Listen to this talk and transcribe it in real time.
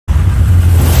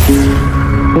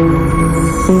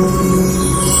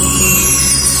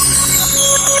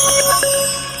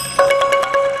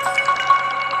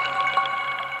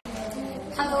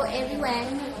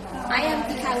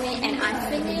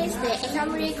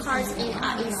cards in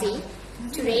easy.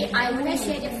 Today I want to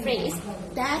share the phrase.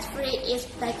 That phrase is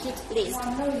bucket list.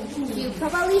 You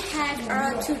probably have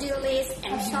a to-do list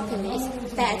and shopping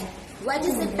list, but what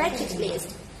is a bucket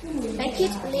list?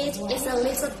 Bucket list is a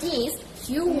list of things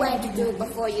you want to do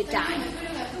before you die.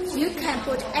 You can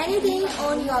put anything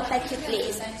on your bucket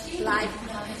list, like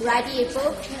writing a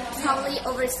book, traveling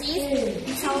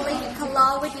overseas, traveling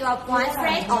along with your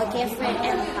boyfriend or girlfriend,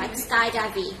 and like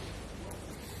skydiving.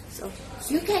 So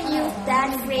you can use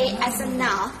that phrase as a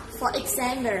noun. For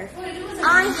example,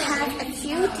 I have a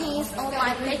few things on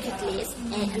my bucket list,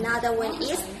 and another one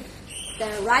is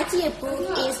the writing a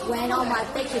book is one on my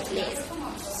bucket list.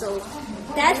 So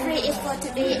that phrase is for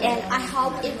today, and I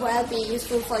hope it will be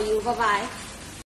useful for you. Bye bye.